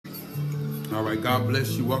All right, God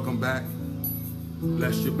bless you. Welcome back.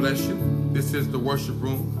 Bless you, bless you. This is the worship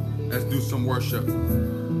room. Let's do some worship.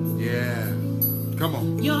 Yeah. Come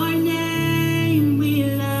on. Your name we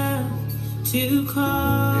love to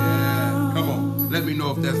call. Yeah. Come on. Let me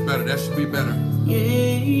know if that's better. That should be better.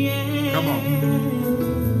 Yeah. Come on.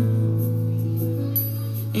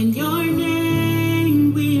 And your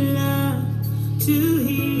name we love to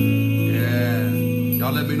hear. Yeah.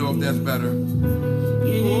 Y'all let me know if that's better.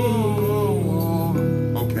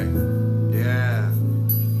 Okay. Yeah.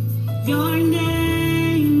 Your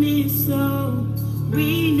name is so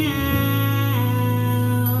renowned.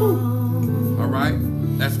 All right.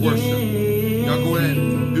 Let's worship. Y'all go ahead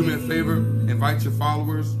and do me a favor. Invite your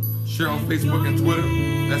followers. Share on Facebook and Twitter.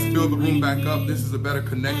 Let's fill the room back up. This is a better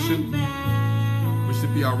connection. We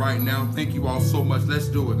should be all right now. Thank you all so much. Let's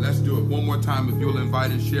do it. Let's do it. One more time if you'll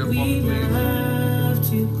invite and share for me, please. Love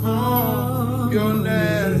to call Your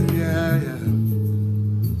name, yeah, yeah.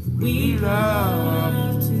 We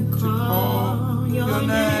love to call your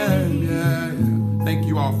name, yeah, yeah. Thank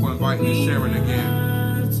you all for inviting and sharing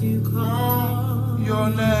again. Love to call Your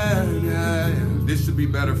name, yeah, yeah. This should be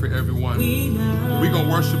better for everyone. We're going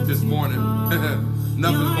to worship this morning. Nothing's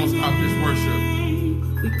going to stop this worship.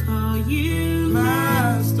 We call you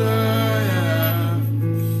Master, yeah.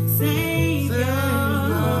 Savior,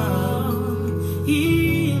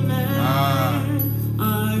 Healer,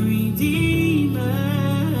 our Redeemer.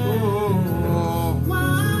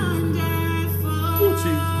 Wonderful.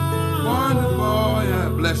 Wonderful, yeah.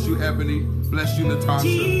 Bless you, Ebony. Bless you,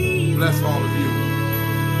 Natasha. Bless all of you.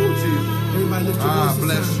 Jesus. Everybody lift your voices.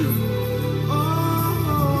 Bless you.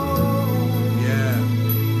 Yeah.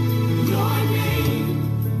 Your name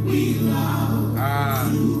we love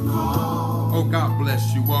to call. Oh, God bless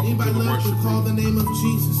you. Welcome Anybody to the love to worship call room. the name of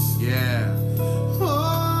Jesus? Yeah.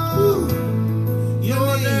 Oh,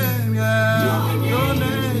 your name, yeah. Your we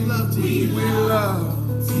name. love to hear. We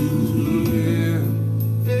love to hear.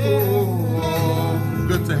 Oh,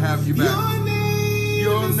 good to have you back. Your name,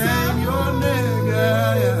 Your name,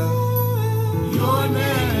 yeah, yeah. Your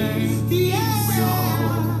name, yes.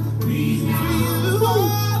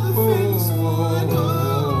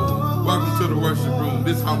 Welcome to the worship room.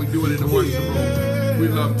 This is how we do it in the worship room. We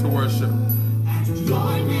love to worship.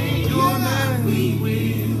 Your name we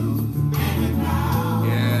will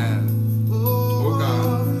Yeah. Oh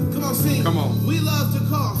God. Come on, sing. Come on. We love to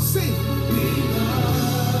call. Sing.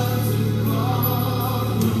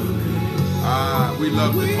 We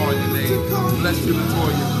love to call your name. Bless you,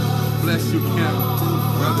 Latoya. Bless you, Kim.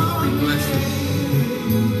 Brother, we bless you.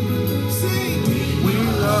 Sing. We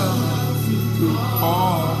love to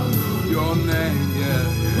call your name. Yeah.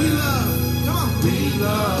 We love. Come on. We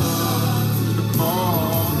love to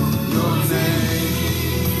call your name.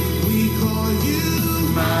 We call you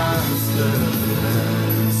Master,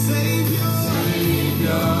 Savior.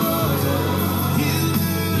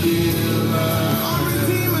 Healer, Our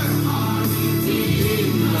Redeemer.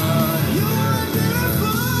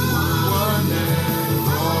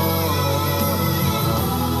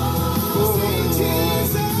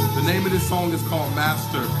 The name of this song is called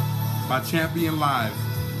Master by Champion Live.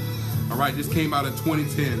 All right, this came out in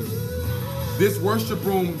 2010. This worship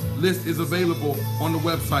room list is available on the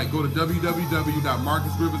website. Go to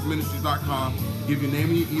www.marcusriversministries.com. Give your name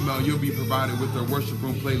and your email. You'll be provided with a worship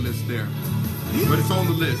room playlist there. But it's on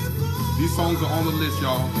the list. These songs are on the list,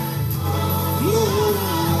 y'all.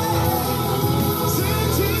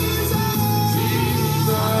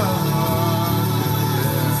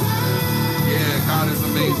 Yeah, God is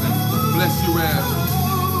amazing. Bless you, Rev.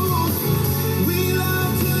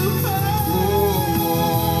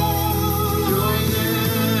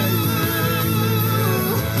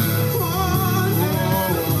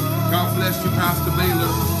 God bless you, Pastor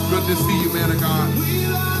Baylor. Good to see you, man of God.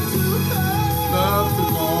 Love to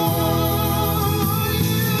call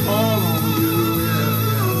on you, yeah.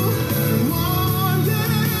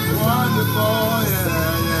 Wonderful, yeah.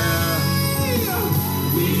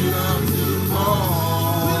 We love to call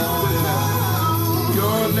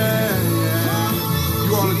your name, yeah.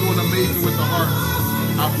 You all are doing amazing with the heart.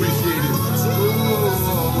 I appreciate it.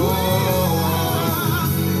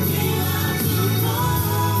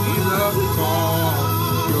 We love to call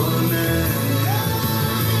your name.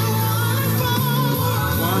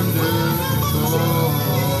 Wonderful.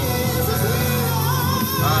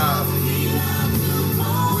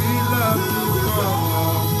 We love to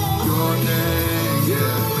call your name,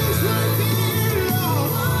 yeah.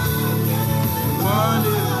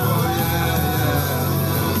 Wonderful,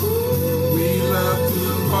 yeah. We love to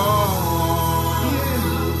call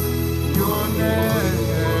your name,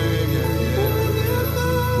 yeah.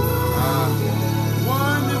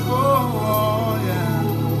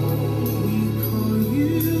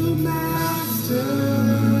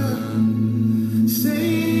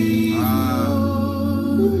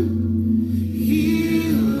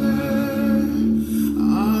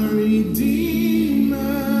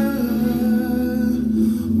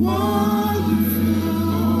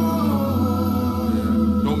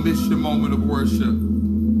 worship.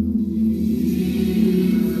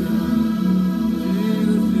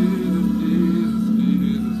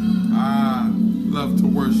 Love to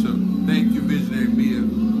worship. Thank you, Visionary Mia.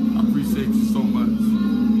 I appreciate you so much.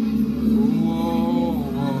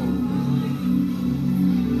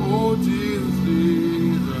 Oh, Jesus,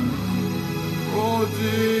 Jesus. Oh,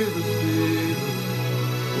 Jesus, Jesus.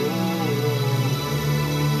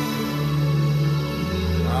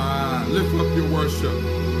 Lift up your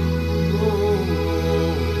worship.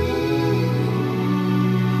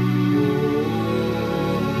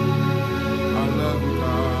 I love you,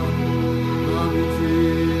 God.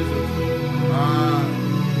 Jesus.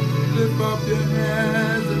 Lift up your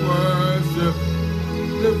hands and worship.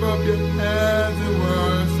 Lift up your hands and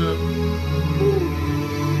worship.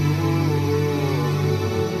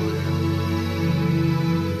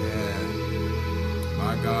 Yeah.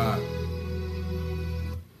 My God.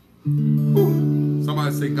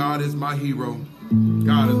 Somebody say, God is my hero.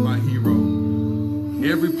 God is my hero.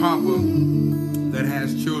 Every papa that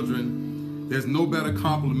has children, there's no better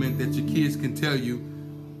compliment that your kids can tell you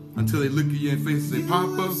until they look at you in the face and say,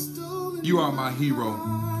 Papa, you are my hero.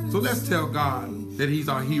 So let's tell God that he's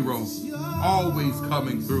our hero. Always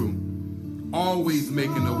coming through. Always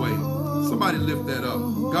making a way. Somebody lift that up.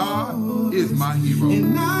 God is my hero.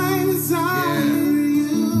 Yeah.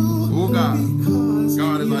 Oh God.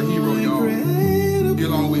 God is our hero, y'all.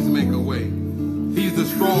 He'll always make a way. He's the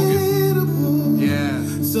strongest. Yeah.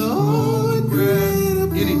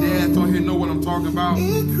 Any dads on here know what I'm talking about?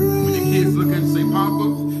 When your kids look at you and say,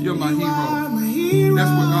 Papa, you're my hero.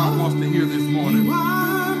 That's what God wants to hear this morning. You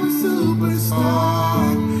are my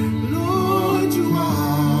superstar. Lord, you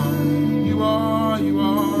are. You are, you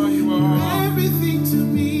are, you are. Everything to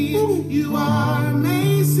me. You are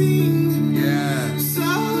amazing. Yeah. So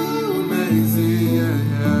amazing. Yeah,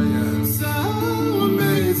 yeah, yeah. So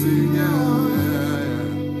amazing. Yeah, yeah.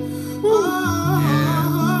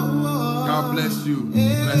 God bless you.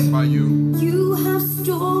 Blessed by you. You have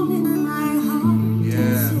stolen my heart. Yeah.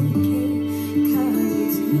 It's okay, 'cause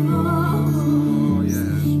it's yours. Oh,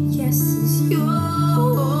 yeah. Yes, it's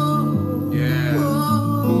yours. Yeah.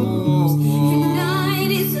 Oh, And I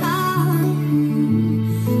desire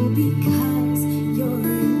because you're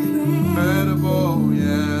incredible. incredible.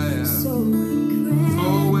 Yeah, yeah. So incredible. So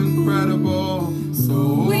incredible. So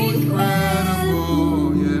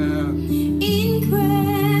incredible. Yeah.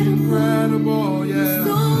 Incredible. Yeah.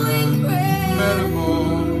 So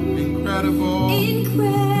Incredible. Incredible.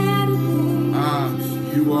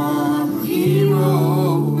 You are my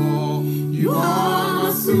hero. You are my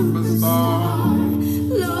superstar.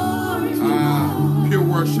 Lord, Pure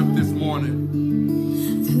worship this morning.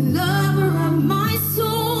 the lover of my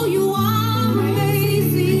soul, you are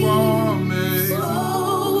amazing. You are amazing. So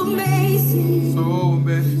amazing. So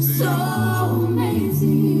amazing. So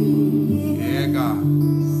amazing. Yeah, God.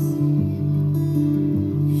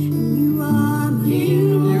 You are my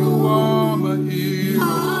hero. You are my hero.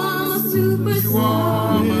 I'm a superstar. You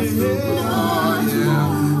are my superstar. Yeah.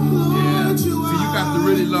 Yeah. See, you got to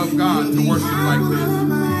really love God to worship like this.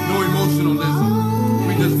 No emotionalism.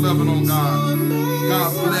 We just loving on God. God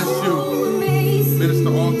bless you. Amazing. Minister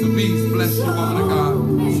Alta Beast, bless you, woman of God.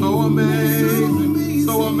 So amazing.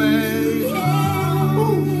 So amazing.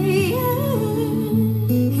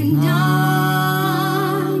 And I'm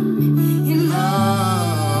in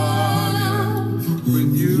love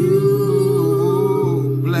With you.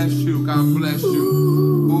 Bless you. God bless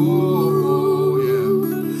you. Oh,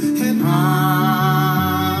 yeah. And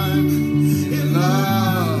I'm in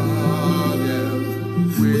love, yeah,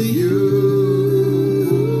 with you.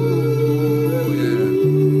 Yeah.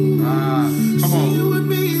 Come on. you would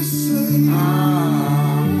be safe.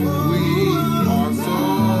 We are so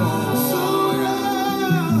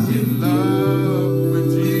in love with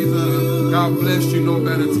Jesus. God bless you. No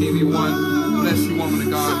better TV One. Bless you, woman of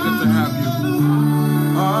God. Good to have you.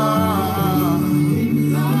 I'm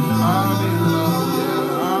in love.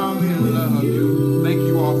 Yeah, I'm in love with you. Thank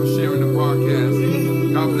you all for sharing the broadcast.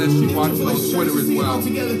 God bless you. Watching on Twitter as well.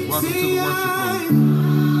 Welcome to the worship room.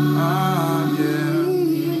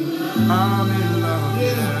 Yeah. I'm in love,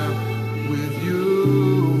 yeah, with you.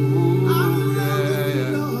 Yeah,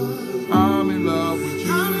 yeah. I'm in love with you, Jesus.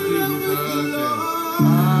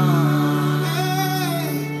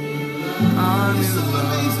 Yeah. I'm in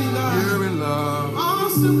love. You're in love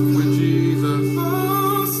Awesome. with Jesus.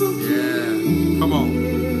 Awesome. Yeah. Come on.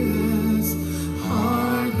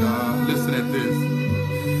 Our God Listen at this.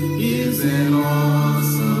 is an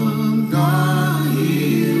awesome God. He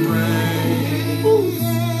reigns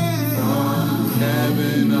from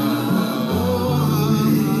heaven above.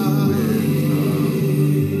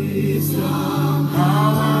 His love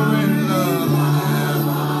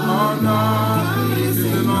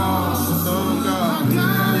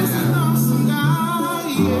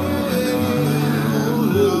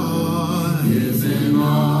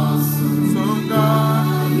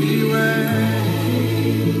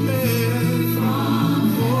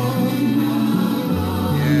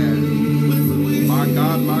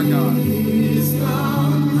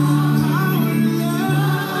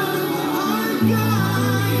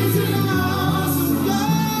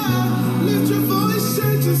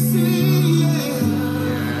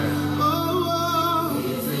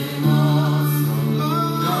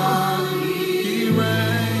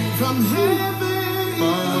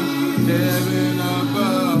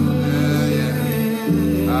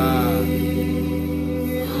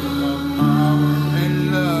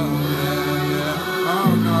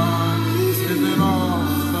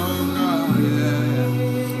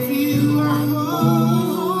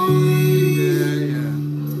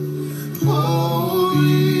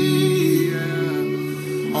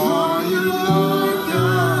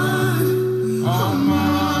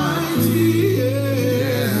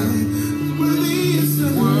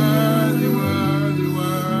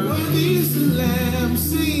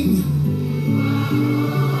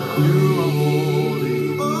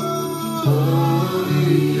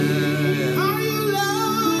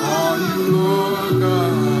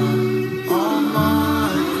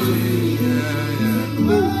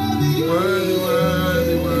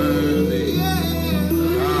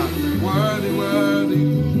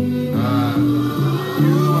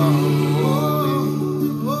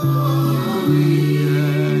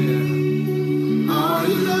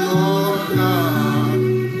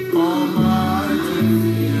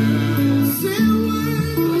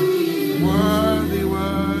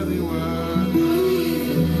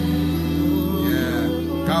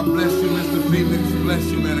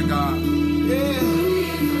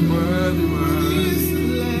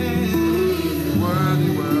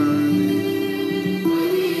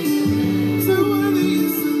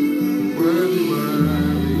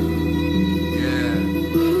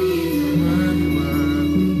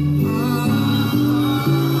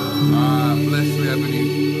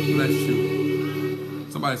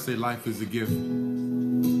Somebody say life is a gift.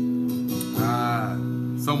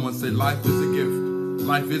 Someone say life is a gift.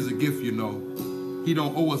 Life is a gift, you know. He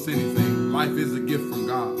don't owe us anything. Life is a gift from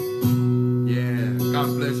God. Yeah, God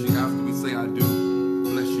bless you. After we say I do,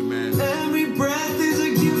 bless you, man. Every breath is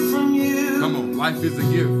a gift from you. Come on, life is a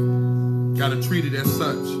gift. Gotta treat it as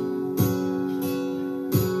such.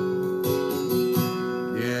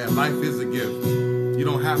 Yeah, life is a gift. You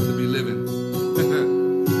don't have to be living. It's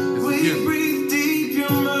a We gift. breathe deep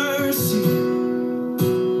your mercy.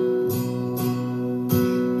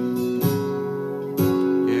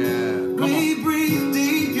 Yeah, come on. We breathe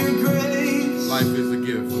deep your grace. Life is a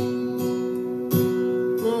gift.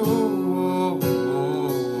 Oh,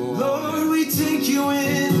 Lord, we take you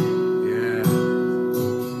in. yeah.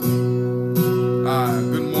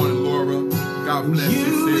 Good morning, Laura. God bless You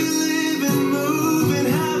you, we sis. live and move and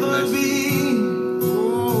have our Bless you. being.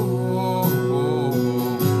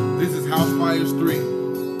 This is House Fires 3.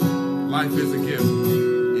 Life is a gift.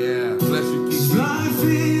 Yeah, bless you, Kiki. Life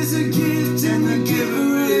is a gift and the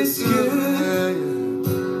giver is good.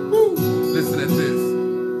 Woo. Listen at this.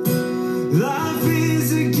 Life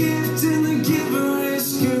is a gift and the giver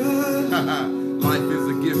is good. Life is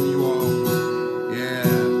a gift, you all. Yeah.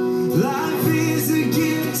 Life is a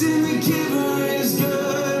gift and the giver is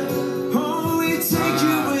good. Oh, we take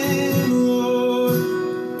you in, Lord.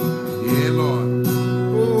 Yeah, Lord.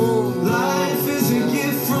 Oh, Life is a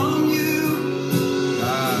gift from you.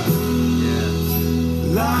 yeah.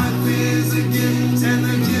 Life is a gift and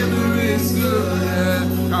the giver is good.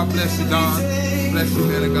 Yeah. God bless you, Don. Bless you,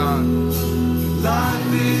 man of God.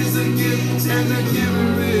 Life is a gift and the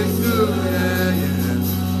giver is good. Yeah,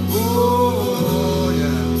 yeah. Oh,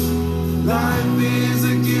 yeah. Life is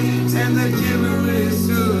a gift and the giver is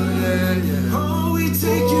good. Yeah, yeah. Oh, we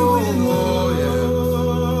take you in, Oh,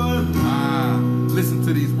 Lord. Listen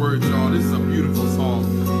to these words, y'all. This is a beautiful song.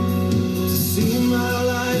 To see my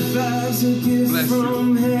life as a gift Bless you.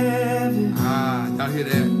 from heaven. Y'all hear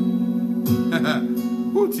that?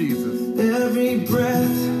 Oh, Jesus. Every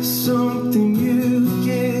breath, something you've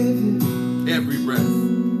given. Every breath.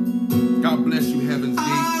 God bless you, Heaven's Gate.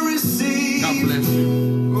 I receive. God bless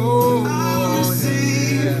you. Oh, I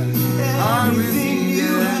receive yeah. everything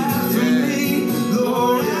you have for yeah. me,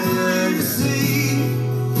 Lord. Yeah.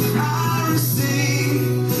 I receive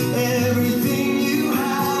everything you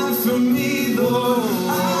have for me, Lord.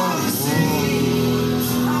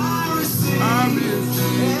 I receive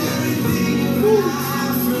everything you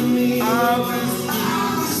have for me, Lord. I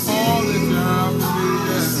receive all that you have for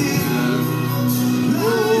me.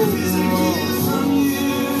 life is a gift from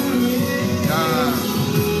you. God.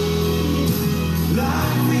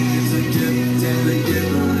 Life is a gift and the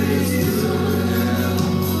giver is good.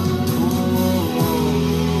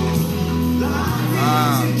 Life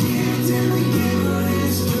is a gift and the giver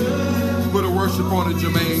is good. Put a worship on it,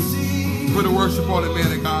 Jermaine. Put a worship on it,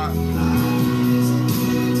 man of God.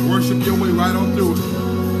 Worship your way right on through it.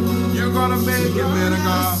 You're gonna make it, man of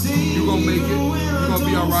God. You're gonna make it. You're gonna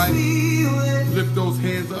be alright. Lift those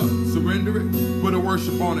hands up. Surrender it. Put a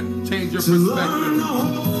worship on it. Change your To learn to perspective.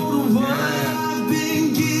 hold of what I've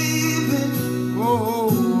been given.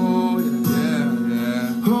 Oh,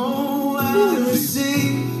 yeah. Oh,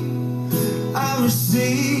 I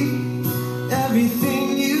receive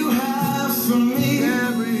everything you have for me.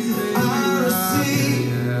 Everything I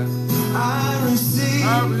receive. I receive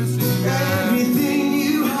I receive it. everything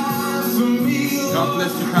you have for me. God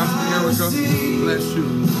bless you, Pastor Erica. Bless you.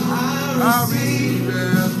 I receive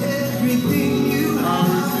everything you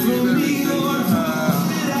have for me, Lord.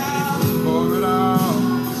 Pour it out.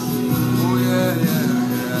 Oh, yeah.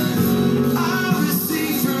 I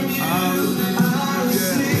receive from you. I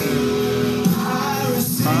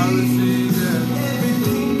receive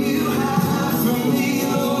everything you have for me,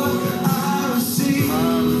 Lord. I receive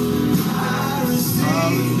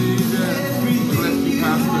everything you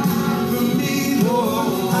have for me,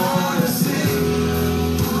 Lord. I receive.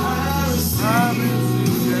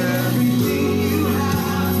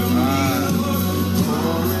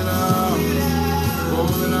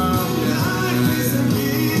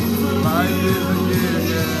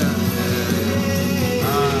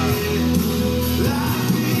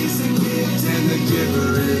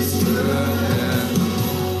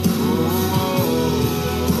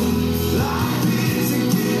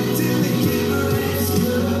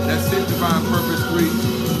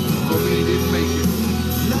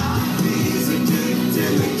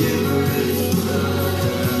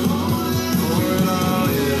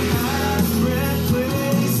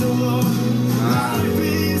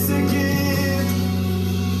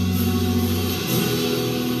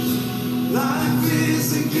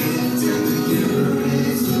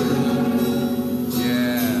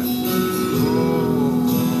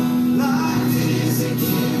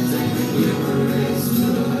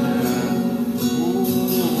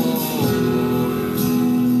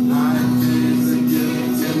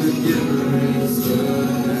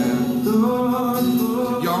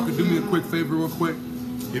 quick favor real quick.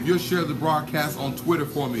 If you'll share the broadcast on Twitter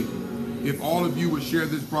for me, if all of you would share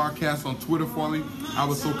this broadcast on Twitter for me, I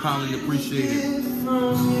would so kindly appreciate it.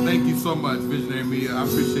 Thank you so much, Visionary Mia. I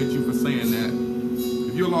appreciate you for saying that.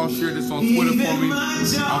 If you'll all share this on Twitter for me, I'll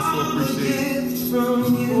so appreciate it. Some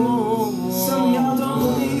y'all don't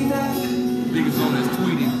believe that. Niggas on this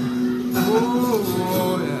tweeting.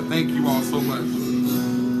 Yeah. Thank you all so much.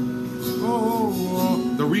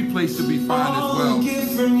 The replay should be fine as well.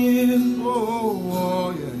 Gift from you.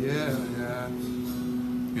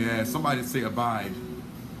 Yeah, somebody say abide.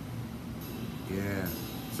 Yeah,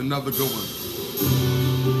 it's another good one.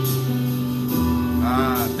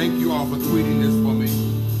 Thank you all for tweeting this for me.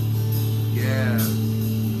 Yeah.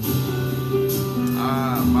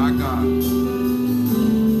 My God.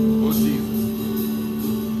 Oh, Jesus.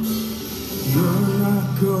 You're not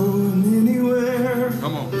going anywhere.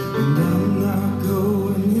 Come on. And I'm not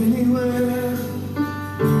going anywhere.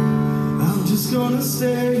 I'm just gonna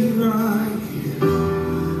stay right here.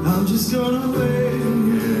 I'm just gonna wait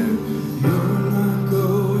here. You're not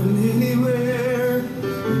going anywhere.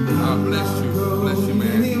 God bless you. Bless you,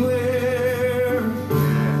 man. Anywhere.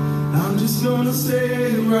 I'm just gonna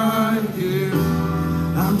stay right here.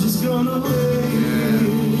 I'm just gonna wait.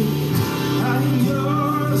 I'm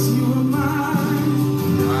yours, you are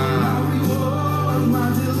mine. My reward, my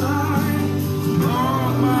delight,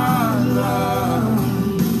 all my love.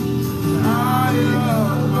 I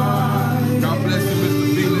am mine. God bless you, Mr.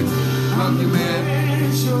 Felix. Love you, man.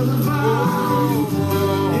 You're the vine.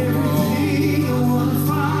 Everything I wanna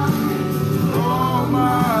find, all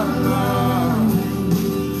my love.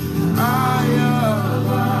 I am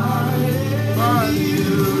mine. By you.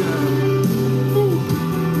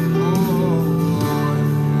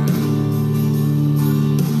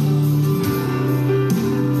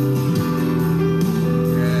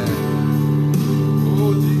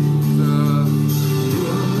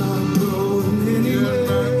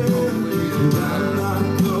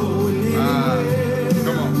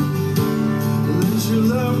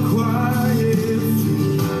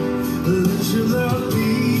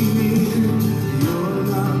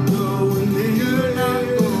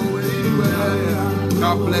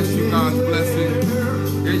 God bless you, God's blessing.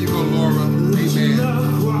 Here you go, Laura. Amen.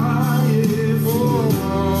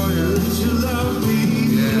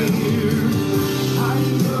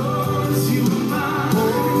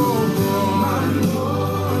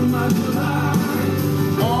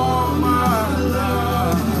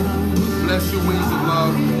 Bless your wings of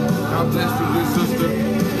love. God bless you, dear sister.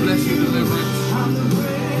 Bless your deliverance.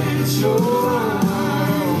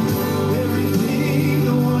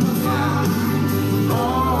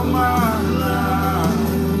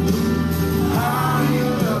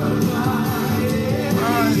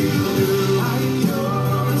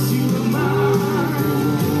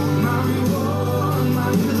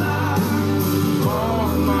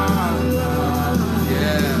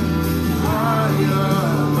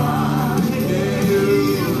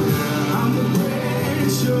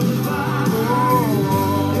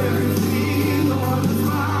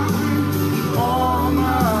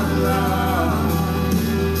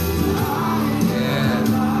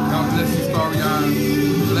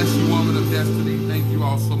 Destiny, thank you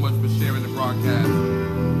all so much for sharing the broadcast.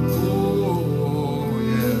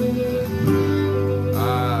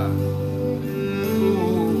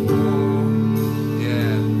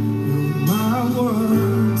 My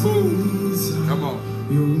one desire. Come on.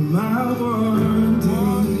 You're my one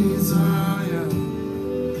desire.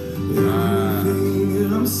 Everything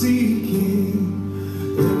that I'm seeking,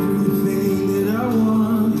 everything that I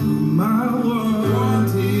want. You're my one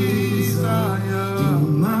desire. You're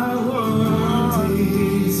my one desire.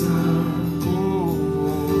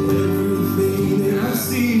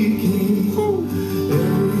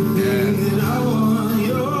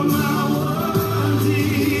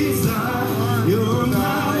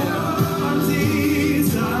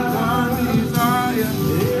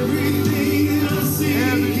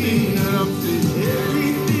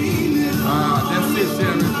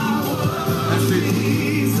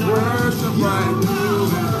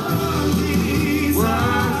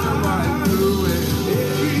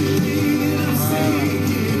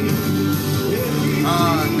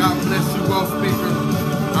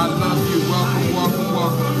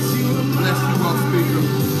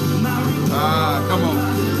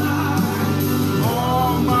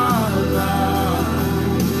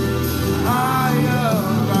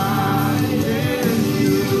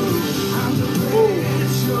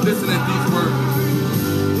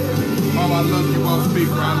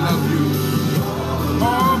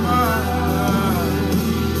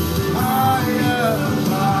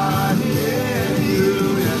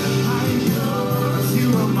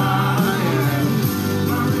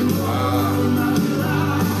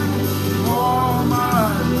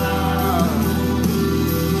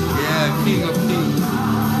 King of Kings.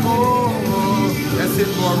 Oh, that's it,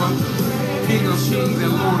 Laura. King of Kings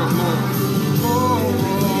and Lord of Lords.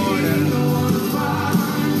 Oh, yeah.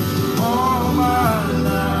 All my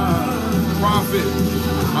life. Prophet,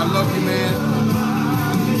 I love you, man.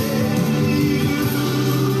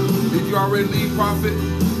 Did you already leave, Prophet?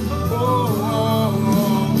 All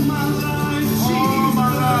my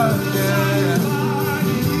life, yeah.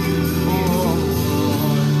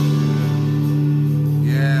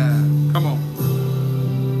 Yeah, come on.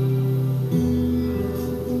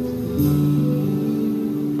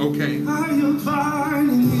 Okay.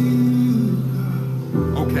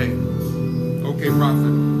 Okay,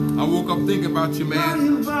 Prophet. I woke up thinking about you,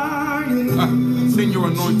 man. Send your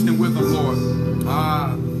anointing with them, Lord.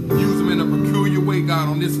 Use them in a peculiar way, God,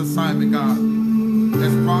 on this assignment, God.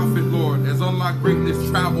 As prophet, Lord, as Unlocked Greatness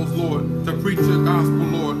travels, Lord, to preach your gospel,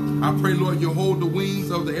 Lord. I pray, Lord, you hold the wings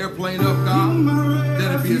of the airplane up, God.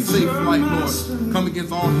 Let it be a safe flight, Lord. Come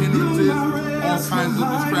against all hindrances, all kinds of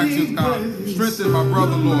distractions, God. Strengthen my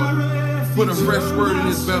brother, Lord. Put a fresh word in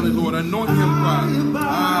his belly, Lord. Anoint him,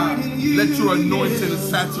 God. Let your anointing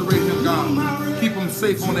saturate him, God. Keep him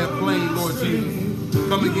safe on that plane, Lord Jesus.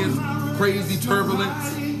 Come against crazy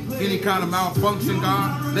turbulence, any kind of malfunction,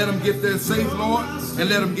 God. Let him get there safe, Lord, and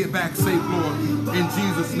let him get back safe, Lord. In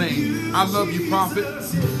Jesus' name. I love you, Prophet.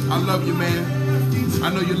 I love you, man. I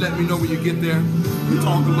know you let me know when you get there. We'll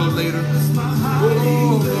talk a little later.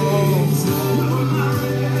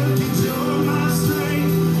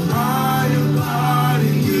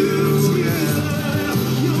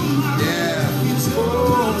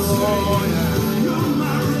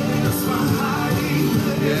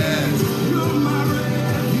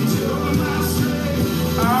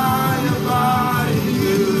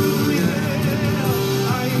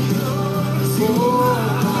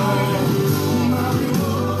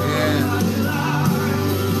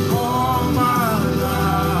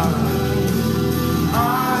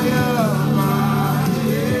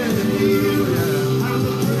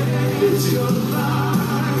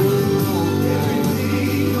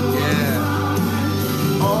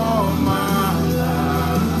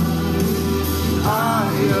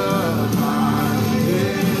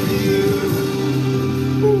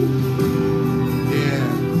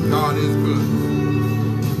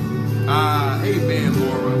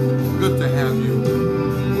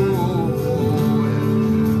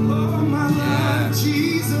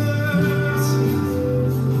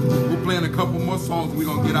 Songs, we're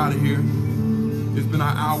gonna get out of here. It's been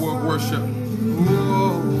our hour of worship.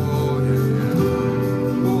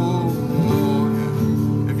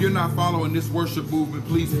 If you're not following this worship movement,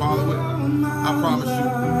 please follow it. I promise you,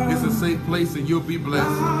 it's a safe place and you'll be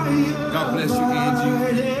blessed. God bless you,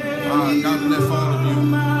 Angie. God bless all of you.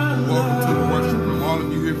 Welcome to the worship room. All of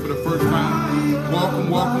you here for the first time, welcome,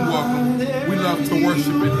 welcome, welcome. We love to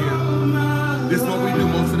worship in here. This is what we do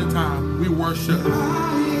most of the time. We worship.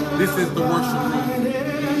 This is the worship room.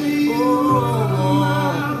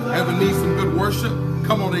 Ever need some good worship?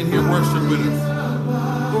 Come on in here, worship with us.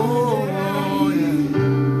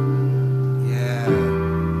 Yeah.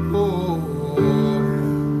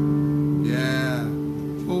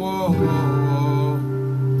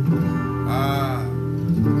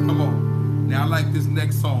 Come on. Now I like this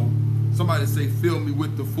next song. Somebody say, "Fill me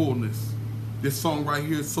with the fullness." This song right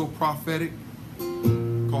here is so prophetic.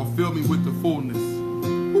 Called "Fill Me with the Fullness."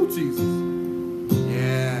 Oh, Jesus.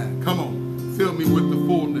 Yeah, come on. Fill me with the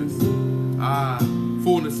fullness.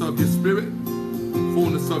 Fullness of your spirit,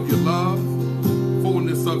 fullness of your love,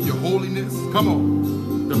 fullness of your holiness. Come on.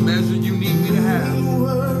 The measure you need me to have.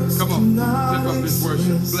 Come on. Lift up this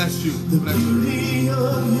worship. Bless you. Bless you.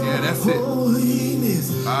 Yeah, that's it.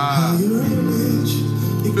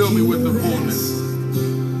 Fill me with the fullness.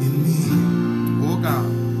 Oh, God.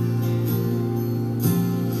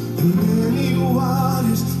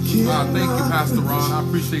 Thank you, Pastor Ron. I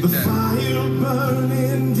appreciate that.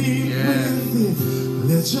 Yeah.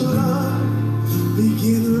 Let your love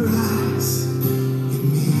begin to rise in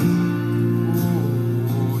me.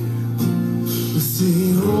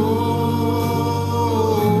 Sing, oh,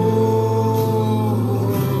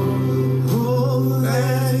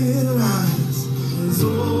 let it rise.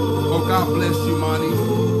 Oh, God bless you, Monty.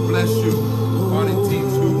 Bless you. Monty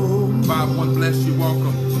T251, bless you.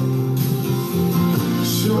 Welcome.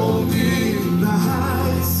 Show me the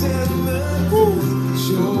heights and the depths.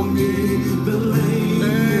 Show me the lane.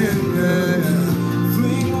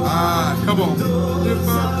 Come on. Lift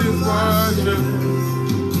up this worship.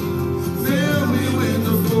 Fill me with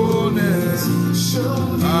the fullness. Show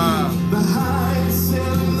me the heights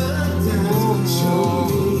and the depths. Show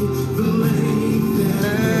me the lane.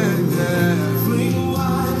 Fling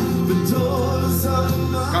wide the door.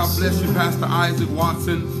 bless you, Pastor Isaac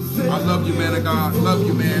Watson. I love you, man of God. Love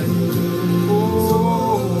you, man.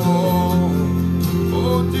 Oh,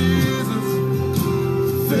 Jesus.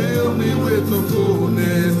 Fill me with the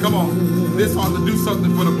fullness. Come on. This ought to do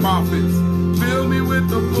something for the prophets. Fill me with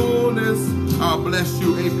the fullness. I bless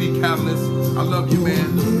you, AP Catalyst. I love you,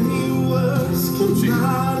 man.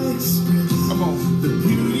 Jesus. Come on.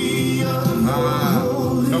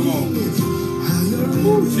 Come on.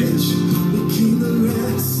 Jesus.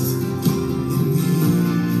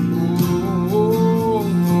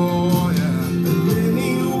 Oh, yeah.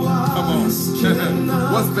 Come on.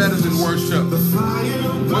 What's better than worship?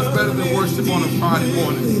 What's better than worship on a Friday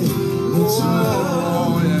morning?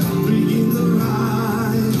 Oh, yeah.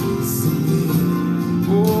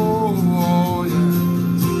 Oh, yeah.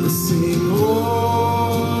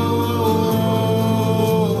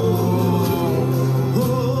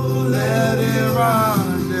 Oh, let it rock,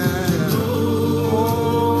 yeah.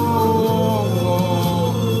 Oh,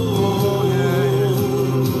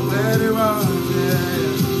 yeah. Let it rock, yeah.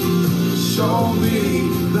 Show me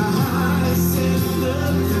the heights and the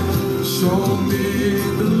depths. Show me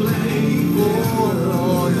the lane.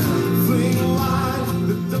 Oh, yeah.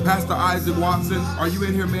 Pastor Isaac Watson, are you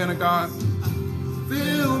in here, man of God?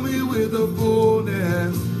 Fill me with the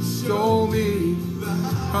fullness. Show me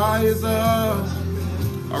high as up.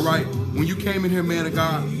 All right. When you came in here, man of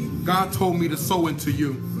God, God told me to sow into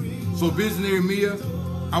you. So Visionary Mia,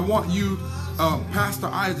 I want you, Pastor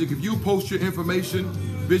Isaac, if you post your information,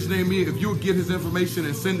 Visionary Mia, if you'll get his information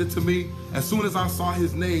and send it to me, as soon as I saw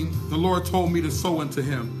his name, the Lord told me to sow into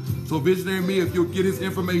him. So Visionary Mia, if you'll get his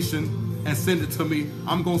information and send it to me,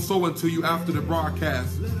 I'm going to sow into you after the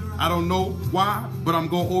broadcast. I don't know why, but I'm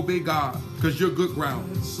going to obey God because you're good ground.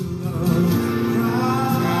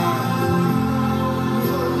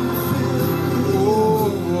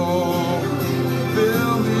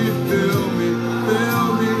 Fill me, fill me,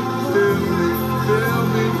 fill me, fill me, fill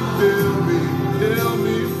me, fill me, fill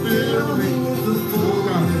me, fill me. Oh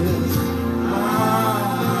God.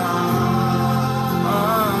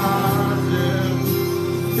 Yeah.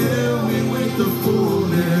 Fill me with the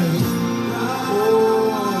fullness.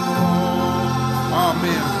 Oh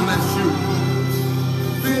man, bless you.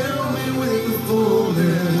 Fill me with the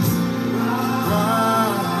fullness.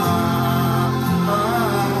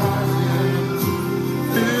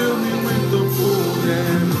 Fill me with the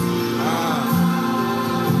fullness.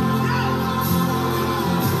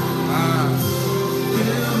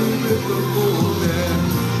 Fill me with the fullness.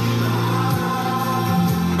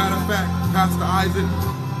 Matter of fact, Pastor Isaac,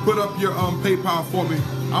 put up your PayPal for me.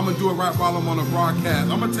 I'm going to do it right while I'm on a broadcast.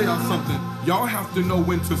 I'm going to tell y'all something. Y'all have to know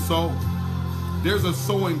when to sow. There's a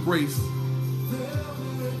sowing grace.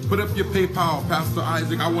 Put up your PayPal, Pastor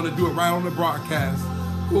Isaac. I want to do it right on the broadcast.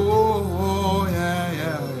 Oh, yeah,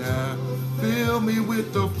 yeah, yeah. Fill me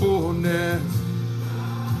with the fullness.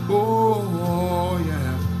 Oh,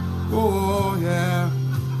 yeah. Oh, yeah.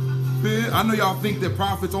 I know y'all think that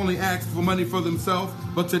prophets only ask for money for themselves,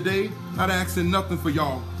 but today, not asking nothing for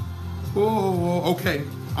y'all. Oh, okay.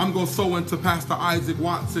 I'm going to sow into Pastor Isaac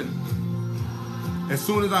Watson. As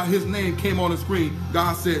soon as his name came on the screen,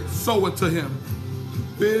 God said, sow it to him.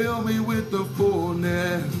 Fill me with the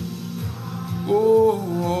fullness.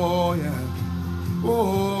 Oh, yeah.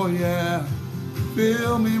 Oh, yeah.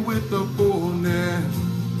 Fill me with the fullness.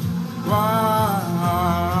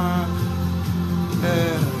 Right.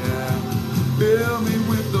 Yeah, yeah. Fill me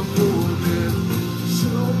with the fullness.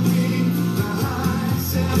 Show me the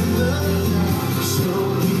heights and the depths. Show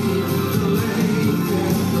me the length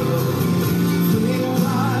and the clean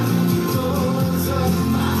wide doors of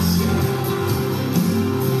my soul.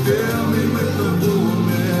 Fill me with the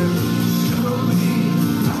fullness. Show me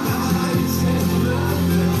the heights and the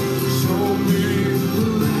depths. Show me the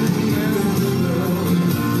length and the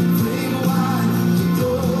clean wide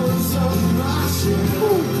doors of my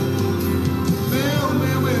soul. Fill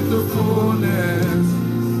me with the fullness.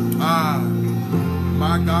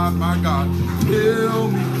 My God, my God. Fill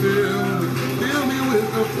me, fill me. Fill me with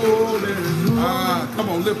the fullness. Come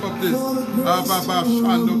on, lift up this.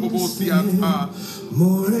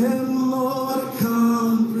 More and more to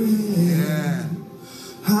comprehend. Yeah.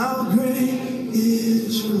 How great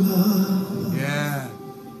is your love. Yeah.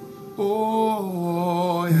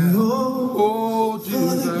 Oh, yeah. Oh,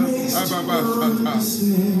 Jesus.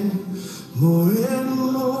 More and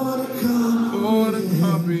more to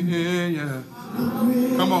comprehend, yeah.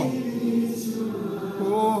 Come on.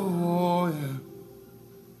 Oh, yeah.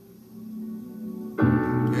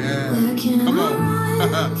 Yeah. Where can Come I on.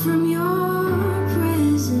 run from your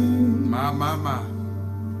presence? My.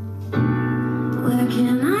 Where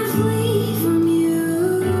can I flee from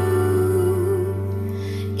you?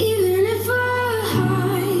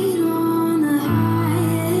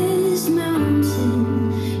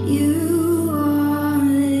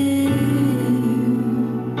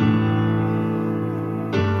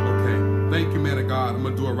 Thank you, man of God. I'm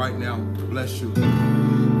going to do it right now. Bless you.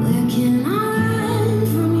 Where can I run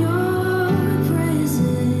from your presence?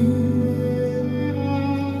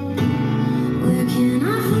 Where can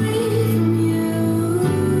I flee from you?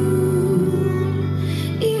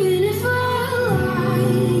 Even if I lie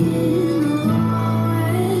in the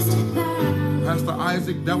lowest valley. Pastor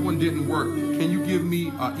Isaac, that one didn't work. Can you give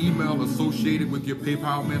me an email associated with your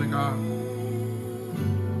PayPal, man of God?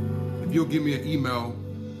 If you'll give me an email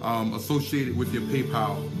associated with your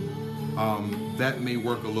PayPal, that may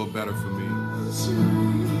work a little better for me.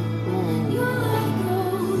 Your love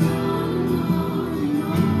goes on and on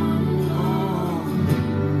and on.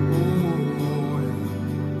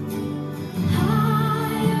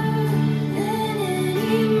 Higher than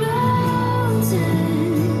any mountain.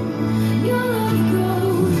 Your love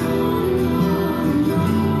goes on and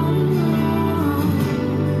on and on.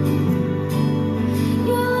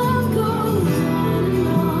 Your love goes on and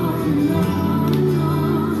on and on.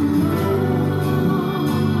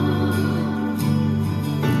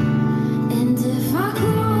 And if I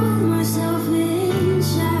clothe myself in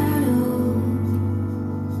shadow,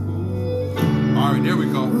 All right, there we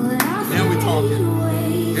go. would I Now we're talking. fade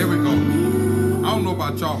away Here we go. from you? I don't know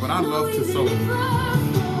about y'all, but I love to sow.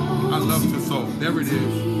 I love to sow. There it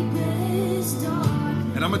is.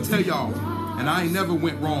 And I'm going to tell y'all, and I ain't never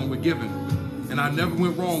went wrong with giving. And I never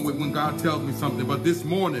went wrong with when God tells me something. But this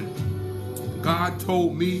morning, God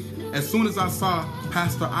told me, as soon as I saw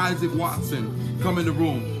Pastor Isaac Watson come in the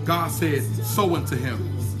room, God said, sow into him.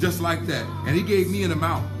 Just like that. And he gave me an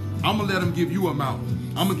amount. I'm going to let him give you an amount.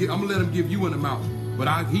 I'm going to let him give you an amount. But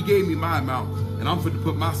he gave me my amount. And I'm going to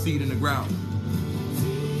put my seed in the ground.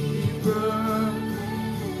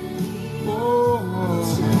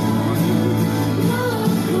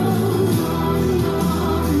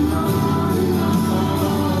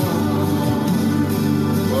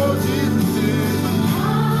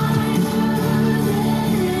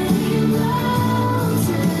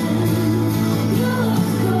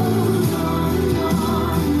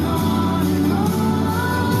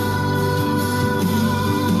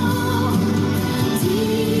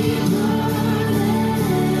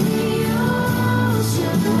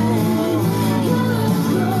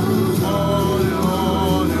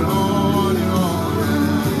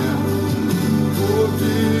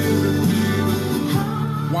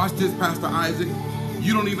 Watch this, Pastor Isaac.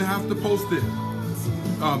 You don't even have to post it.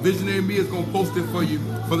 Visionary Mia is going to post it for you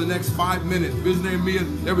for the next 5 minutes. Visionary Mia,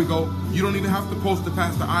 there we go. You don't even have to post it,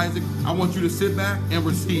 Pastor Isaac. I want you to sit back and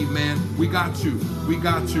receive, man. We got you. We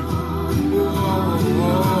got you.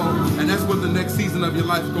 Oh. And that's what the next season of your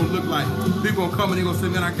life is going to look like. People going to come and they're going to say,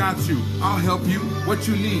 man, I got you. I'll help you. What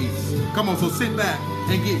you need. Come on, so sit back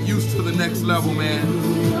and get used to the next level, man.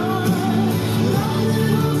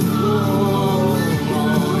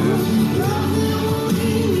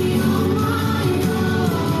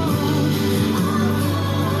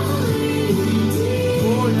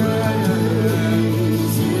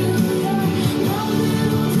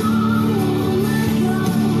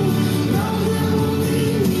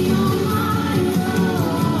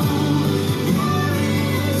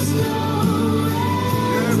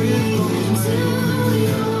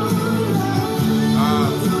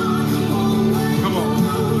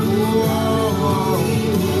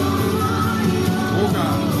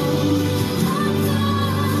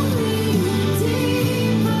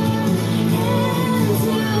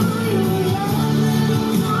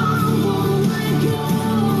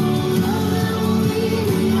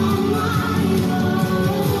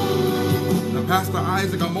 Pastor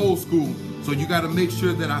Isaac, I'm old school, so you got to make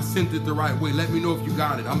sure that I sent it the right way. Let me know if you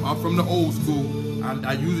got it. I'm from the old school.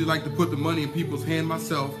 I usually like to put the money in people's hand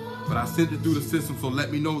myself, but I sent it through the system, so let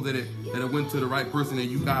me know that it went to the right person and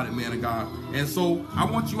you got it, man of God. And so I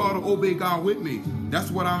want you all to obey God with me. That's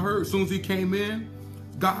what I heard. As soon as he came in,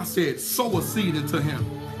 God said, sow a seed into him.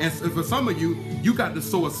 And for some of you, you got to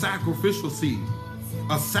sow a sacrificial seed.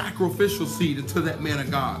 A sacrificial seed into that man of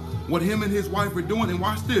God. What him and his wife are doing, and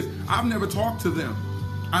watch this, I've never talked to them.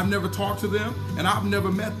 I've never talked to them, and I've never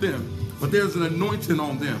met them. But there's an anointing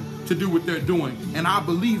on them to do what they're doing, and I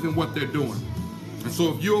believe in what they're doing. And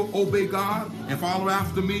so if you'll obey God and follow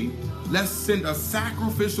after me, let's send a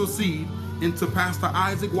sacrificial seed into Pastor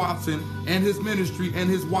Isaac Watson and his ministry and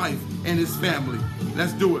his wife and his family.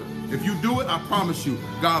 Let's do it. If you do it, I promise you,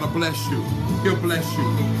 God will bless you. He'll bless you.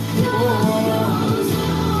 Oh,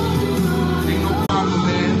 ain't no problem,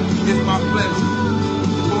 man. It's my pleasure.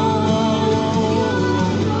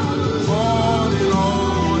 On and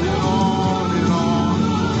on and on and on.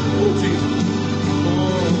 Oh, Jesus.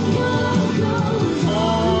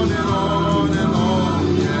 On and on and on.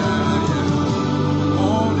 Yeah, yeah.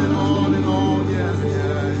 On and on and on.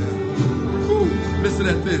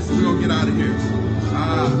 this. We're going to get out of here.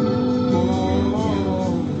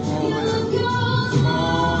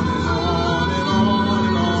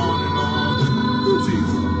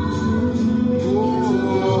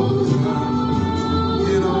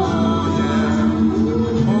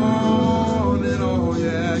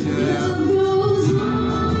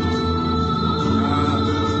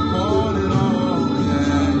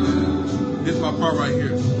 Part right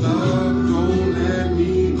here. Love, don't let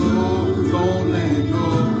me go, don't let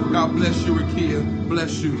go. God bless you, Rakia.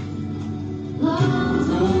 Bless you. Love,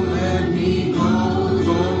 don't let me go,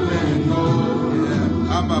 don't let go.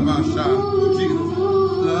 Yeah. Ababasha. Jesus.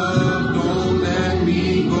 Love, don't let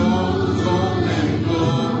me go, don't let go.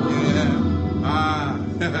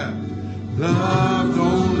 Yeah. Love,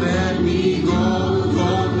 don't let me go,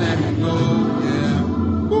 don't let go. Yeah.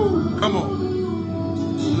 Woo. Come on.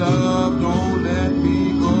 Love, don't let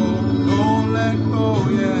me go, don't let go,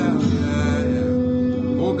 yeah, yeah,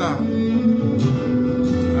 yeah. Oh God,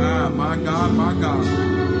 my God, my God.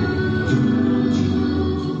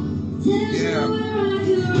 Yeah.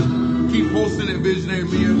 Keep posting it, Visionary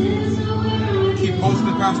Mia. Keep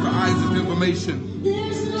posting Pastor Isaac's information.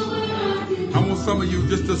 I want some of you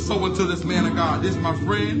just to sow into this man of God. This is my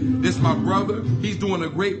friend, this is my brother. He's doing a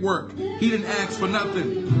great work. He didn't ask for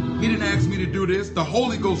nothing. He didn't ask me to do this. The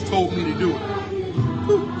Holy Ghost told me to do it.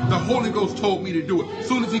 The Holy Ghost told me to do it. As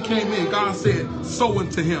soon as he came in, God said, sow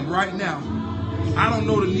into him right now. I don't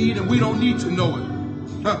know the need, and we don't need to know it.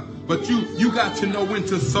 But you got to know when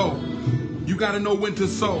to sow. You got to know when to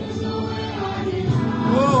sow.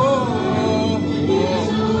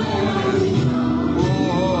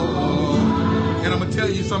 And I'm going to tell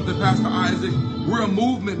you something, Pastor Isaac. We're a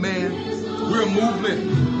movement, man. We're a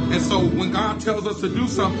movement. And so when God tells us to do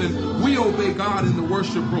something, we obey God in the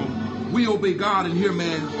worship room. We obey God in here,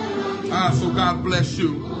 man. So God bless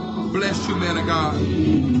you. Bless you, man of God.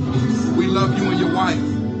 We love you and your wife.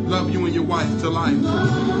 Love you and your wife to life.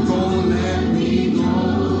 Don't let me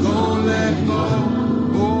go. Don't let go.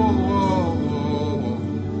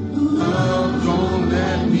 Love, don't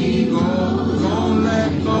let me go. Don't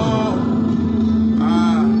let go.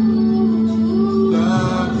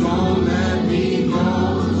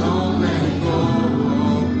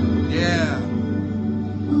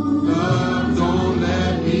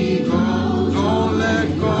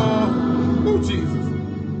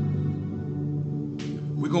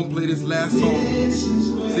 Play this last song.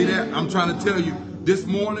 See that? I'm trying to tell you, this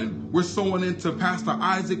morning we're sowing into Pastor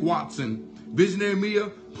Isaac Watson. Visionary Mia,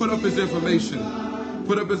 put up his information.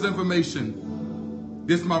 Put up his information.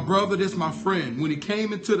 This is my brother, this is my friend. When he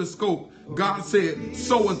came into the scope, God said,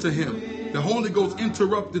 sow unto him. The Holy Ghost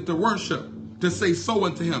interrupted the worship to say, sow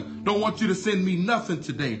unto him. Don't want you to send me nothing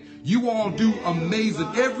today. You all do amazing.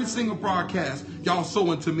 Every single broadcast, y'all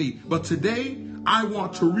sow unto me. But today, I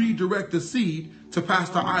want to redirect the seed to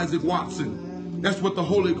Pastor Isaac Watson. That's what the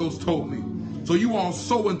Holy Ghost told me. So you all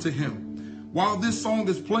sow into him. While this song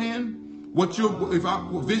is playing,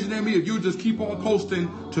 Visionary, if you just keep on posting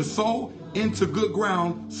to sow into good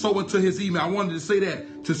ground, sow into his email. I wanted to say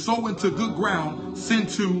that. To sow into good ground, send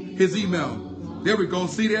to his email. There we go.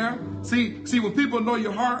 See there? See, when people know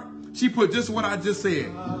your heart, she put just what I just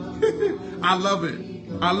said. I love it.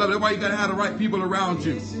 I love it. That's why you got to have the right people around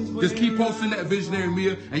you. Just keep posting that, Visionary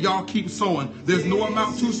Mia, and y'all keep sowing. There's no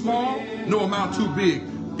amount too small, no amount too big.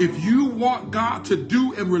 If you want God to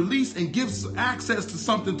do and release and give access to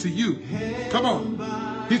something to you, come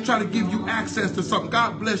on. He's trying to give you access to something.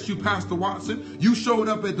 God bless you, Pastor Watson. You showed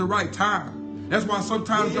up at the right time. That's why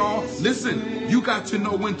sometimes, y'all, listen, you got to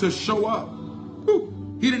know when to show up.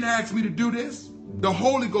 He didn't ask me to do this. The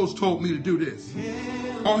Holy Ghost told me to do this.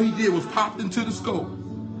 All he did was popped into the scope.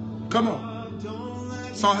 Come on.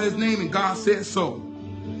 Saw his name and God said so.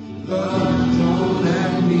 Love, don't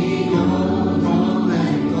let me go. Don't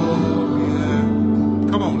let go.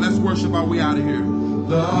 Yeah. Come on, let's worship our way out of here.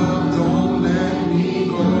 Love, don't let me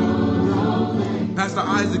go. Pastor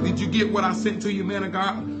Isaac, did you get what I sent to you, man of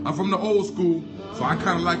God? I'm from the old school, so I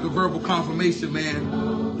kind of like a verbal confirmation,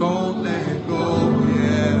 man. Don't let go.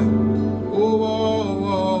 Yeah. Oh, oh,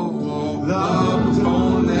 oh, oh. Love,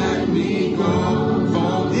 don't let me go.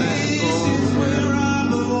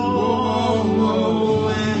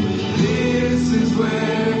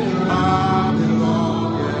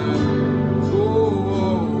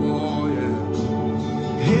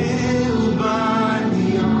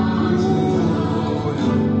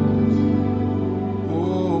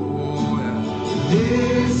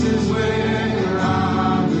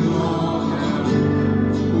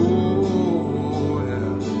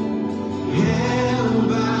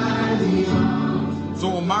 So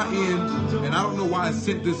on my end, and I don't know why it's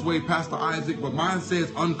sent this way, Pastor Isaac, but mine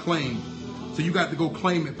says unclaimed. So you got to go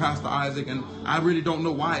claim it, Pastor Isaac. And I really don't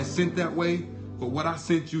know why it's sent that way, but what I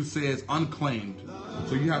sent you says unclaimed.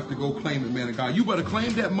 So you have to go claim it, man of God. You better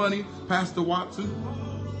claim that money, Pastor Watson.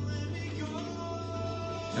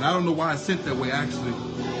 And I don't know why it's sent that way, actually.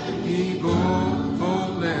 Go,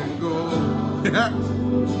 don't let go.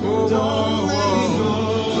 Oh, don't let me go.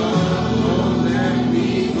 Don't let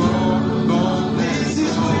me go. This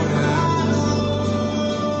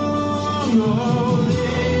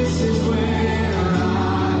is where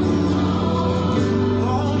I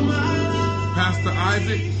belong. Pastor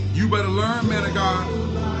Isaac, you better learn, man of God.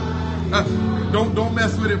 Don't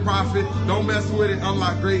mess with it, prophet. Don't mess with it.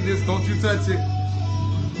 Unlock greatness. Don't you touch it.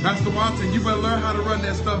 Pastor Watson, you better learn how to run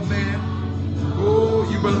that stuff, man. Oh,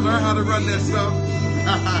 you better learn how to run that stuff.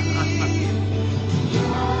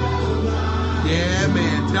 Yeah,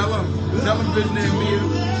 man. Tell him, Visionary Mia.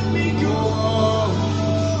 Oh.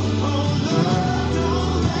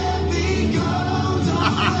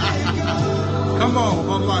 Come on,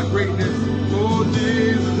 unlock greatness. Oh,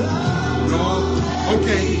 Jesus. Lord.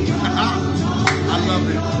 Okay. I love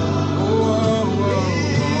it. Oh,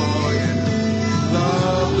 yeah.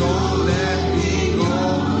 Love, don't let me go.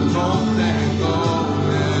 Don't let go.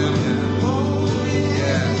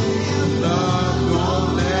 Yeah. Love, don't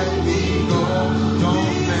let me go.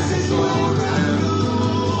 Don't let go.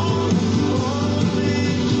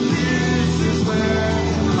 This is where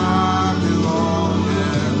I belong.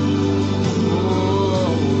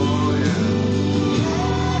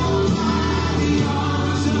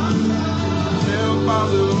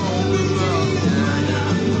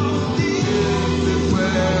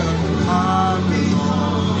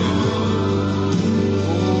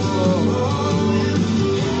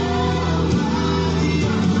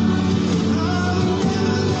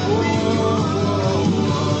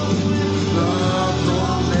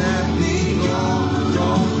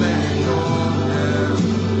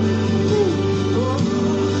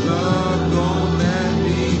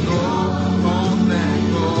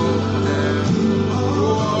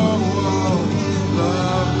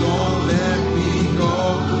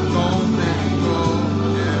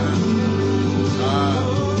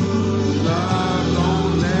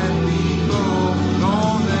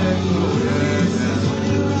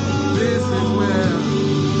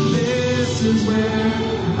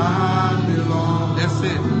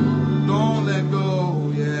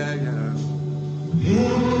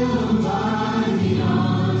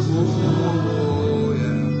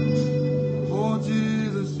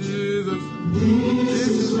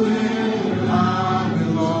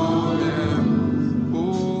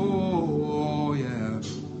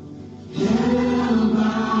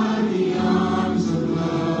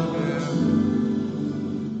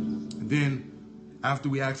 After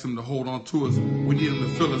we ask him to hold on to us, we need him to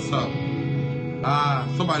fill us up.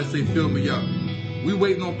 Somebody say, fill me up. We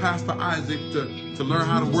waiting on Pastor Isaac to learn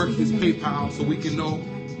how to work his PayPal so we can know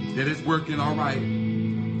that it's working all right.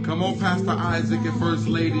 Come on, Pastor Isaac and First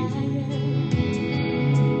Lady.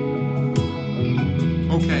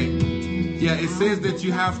 Okay. Yeah, it says that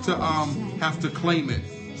you have to claim it.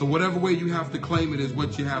 So whatever way you have to claim it is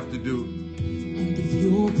what you have to do. And if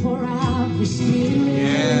you pour out your spirit,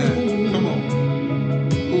 yeah, come on.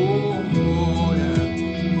 Oh,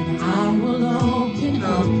 yeah. I will open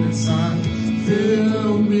up inside.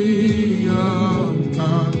 Fill me up,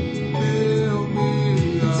 God. Fill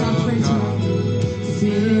me up, God.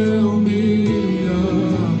 Fill me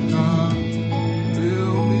up, God.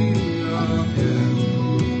 Fill me up, yeah.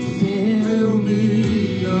 Fill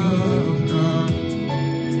me up, God.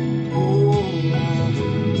 Oh,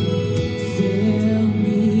 fill me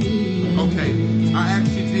up. Okay, I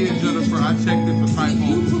actually did, Jennifer. I checked it.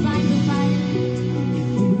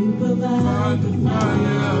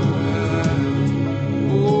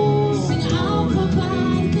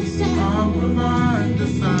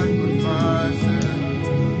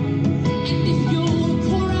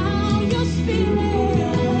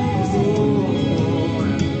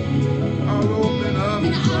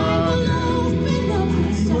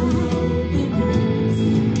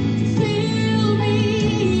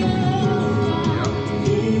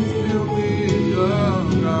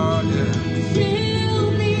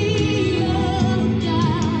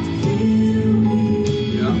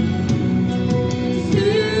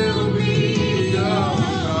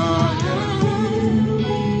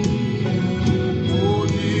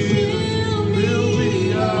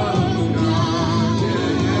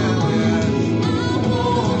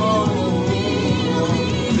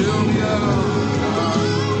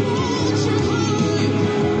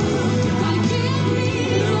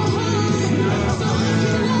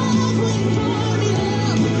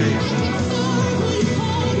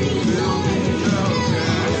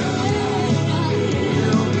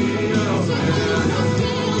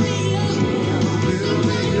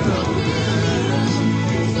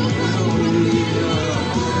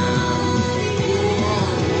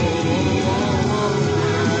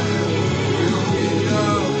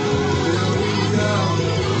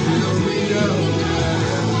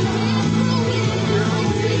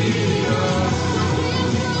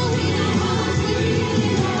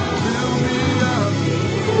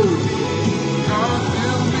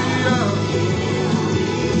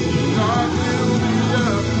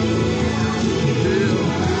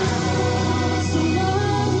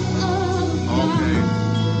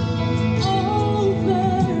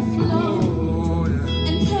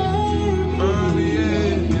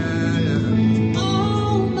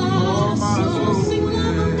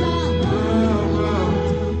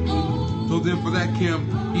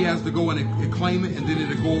 him, he has to go in and claim it, and then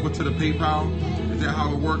it'll go over to the PayPal. Is that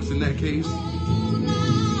how it works in that case?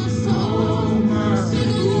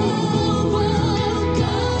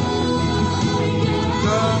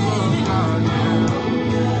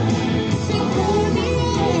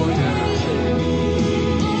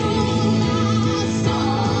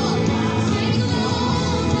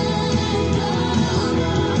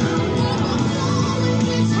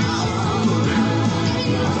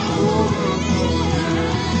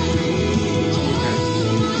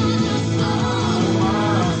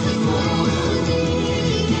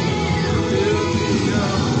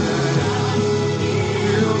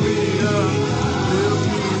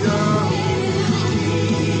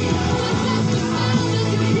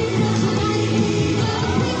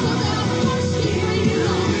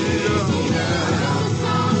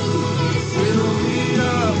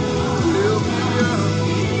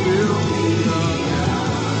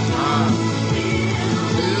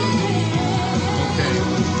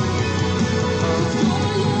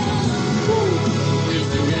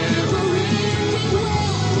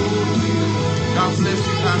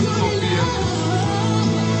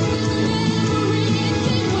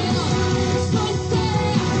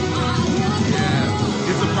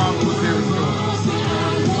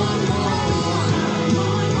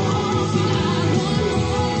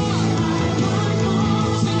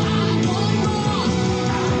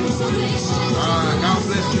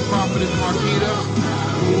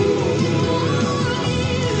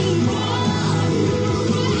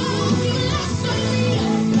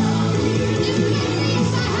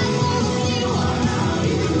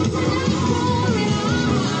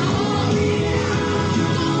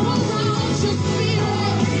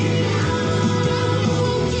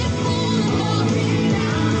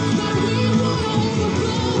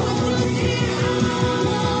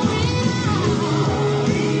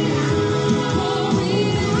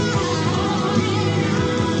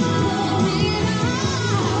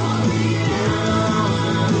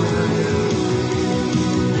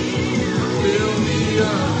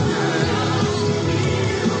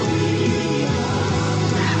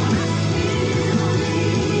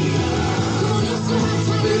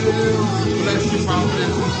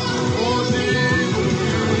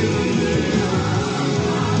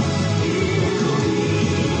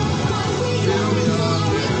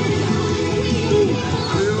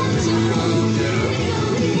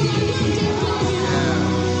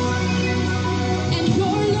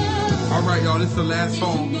 This is the last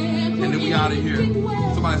song, and then we out of here.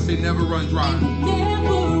 Somebody say, never run dry.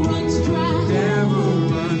 Never runs dry. Never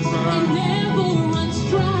run dry. Never runs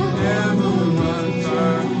dry. Never run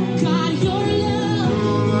dry. God, your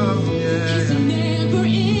love is never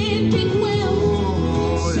ending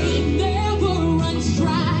well. Say it never runs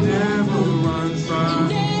dry. Never runs dry.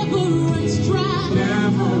 Never runs dry.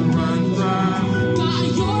 Never runs dry. God,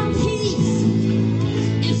 your peace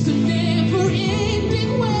is never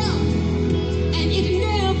ending well. And it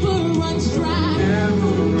never runs dry. Never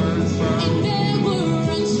runs dry. It never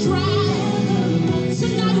runs dry.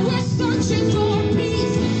 Tonight we're searching for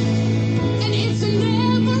peace, and it's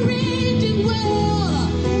never ending well.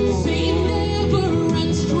 Say it never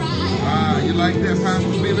runs dry. Ah, you like that, Pastor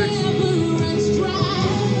It Felix? never runs dry.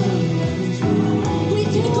 We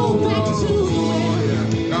can go back to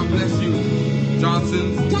where God bless you, Johnson.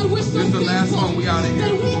 God, we're so This is the last thankful song. We out of here.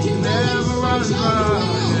 that we can go Never and runs search out well.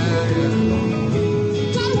 dry.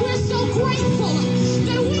 God, we're so grateful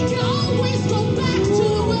that we can always go back to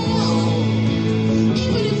the well.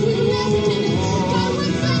 Even if we left it, God,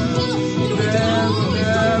 we're thankful that we can always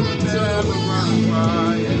go back to the well.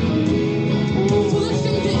 So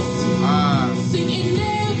listen this. Ah, Sing it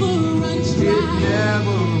never runs it dry.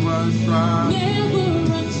 never runs dry. Never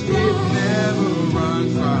runs It dry. never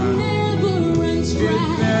runs dry. Never runs It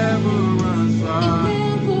dry. never runs dry.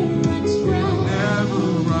 Never runs dry. Never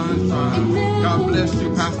runs dry. God bless you,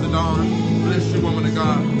 Pastor Dawn. Bless you, woman of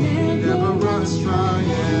God. Never runs dry,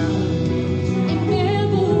 yeah. It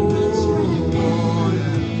never runs dry. Oh,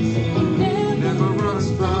 yeah. It never Never runs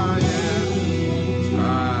dry, yeah.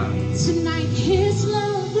 Ah, Tonight his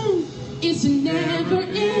love is never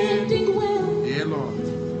ending well, yeah, Lord.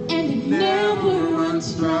 and it never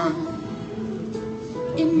runs dry.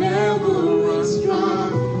 It never runs dry.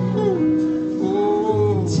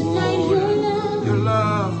 Oh, Tonight your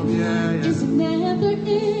love, yeah, is yeah. never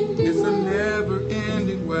ending It's a well.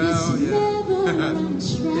 never-ending well, It never yeah.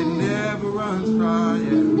 runs dry. It never runs dry, It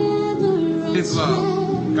yeah. never runs His dry.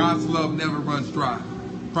 love, God's love never runs dry.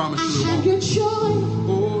 Promise I you it have won't. your joy,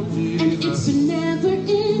 Oh, and it's Jesus, a never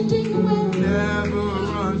ending well, never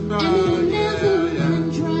runs dry, and it'll never yeah, yeah. run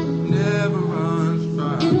dry. Never runs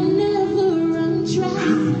dry. It'll never run dry.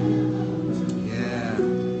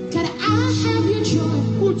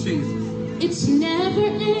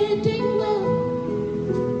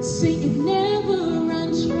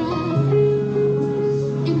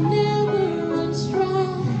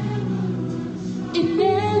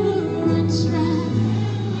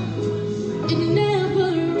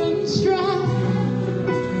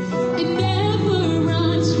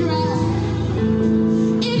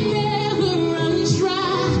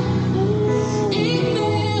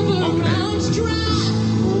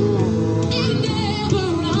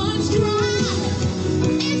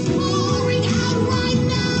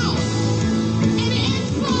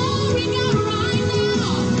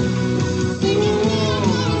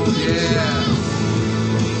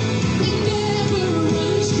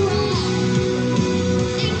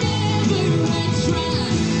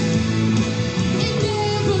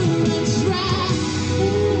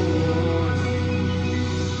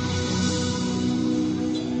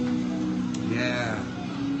 Yeah.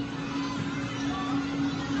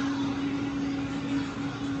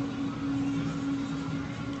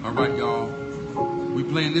 All right, y'all. We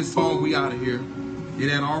playing this song. We out of here. It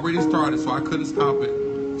had already started, so I couldn't stop it.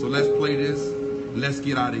 So let's play this. Let's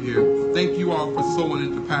get out of here. Thank you all for sowing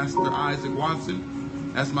into Pastor Isaac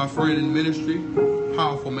Watson. That's my friend in ministry.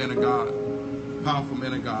 Powerful man of God. Powerful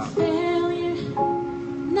man of God. Failure,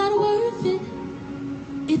 not worth it.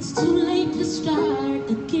 It's too late to start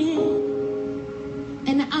again.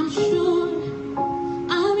 And I'm sure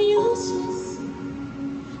I'm useless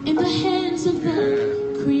in the hands of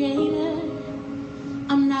the Creator.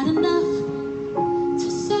 I'm not enough to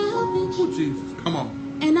salvage. Oh, Jesus. Come on.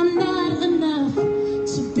 And I'm not enough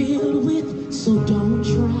to build with, so don't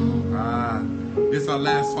try. This is our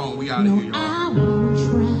last song. We out of No, here, y'all. I won't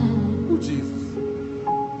try. Oh, Jesus.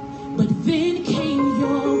 But then came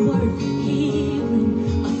your word,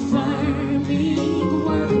 healing, affirming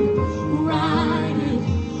word. Write it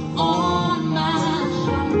on my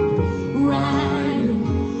heart, write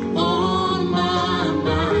it on my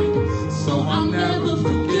mind. So I'll never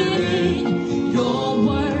forget it. Your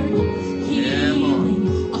word, healing,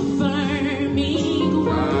 affirming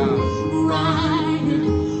word. Write it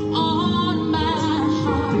on my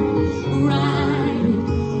heart, write it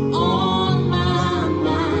on my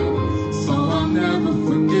mind. So I'll never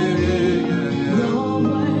forget it. Your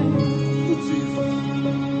word.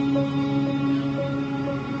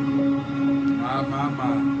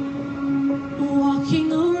 My.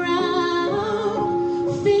 Walking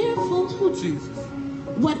around fearful. Oh, Jesus.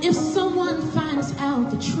 What if someone finds out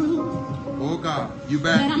the truth? Oh, God. You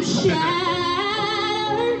That back. I'm shattered,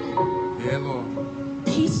 Yeah, Lord.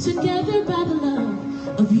 pieced together by the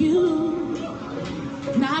love of you.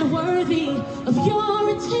 Not worthy of your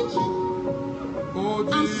attention. Oh,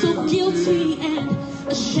 I'm Jesus. so guilty and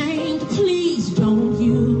ashamed. Please don't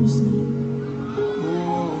use me.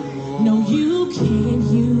 Oh, No, you can't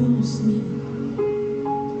use me.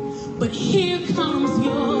 But here comes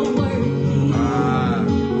your word.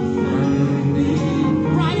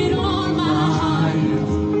 Write it on my heart.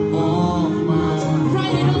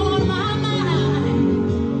 Write it on my mind.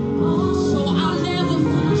 So I'll never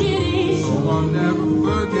forget it. I'll never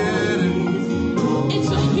forget it. It's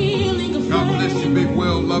a healing of God bless you, Big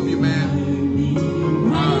Will. Love you, man.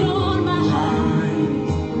 Write it on my heart.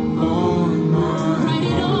 Write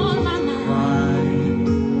it on my mind.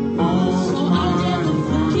 So I'll never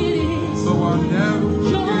forget it. So I'll never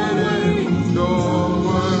forget it. Your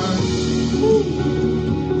word.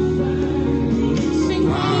 Sing,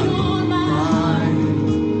 write it on my heart.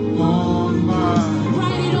 On my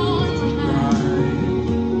Write it on my mind.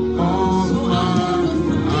 So I'll never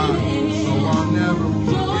forget it. So I'll never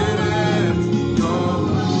forget it. Your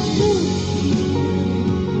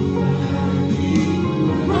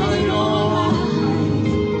Write it on my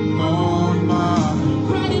on my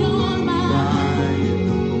Write it on my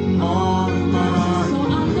on my. So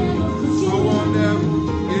I'll never So forget I'll never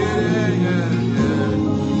forget it.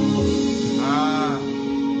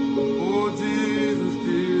 Oh Jesus,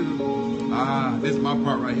 Jesus. This is my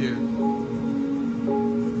part right here.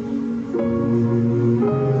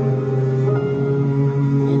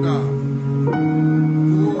 Oh God.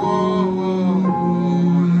 Oh,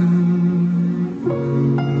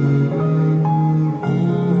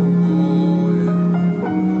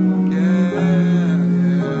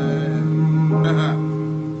 yeah.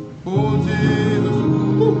 Oh Jesus.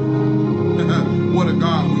 What a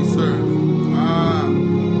God we serve.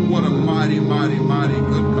 What a mighty, mighty, mighty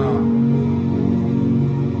good God.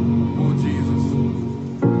 Oh Jesus.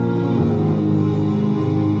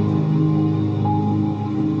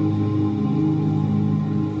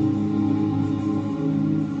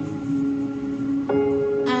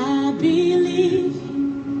 I believe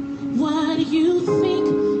what you think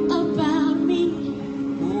about me.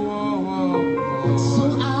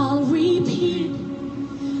 So I'll repeat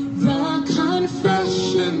the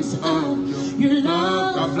confessions of your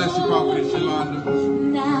love. God bless you, Prophetess Yolanda.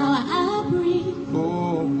 Now I breathe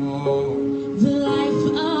the life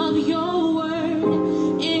of your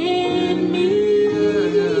word in me.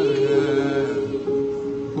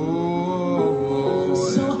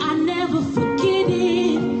 So I never forget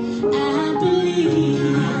it. I believe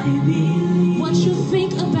what you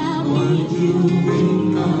think about me.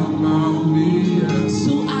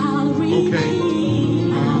 So I'll repeat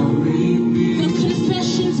the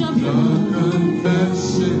confessions of your love.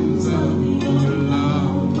 Confessions of your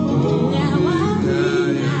love.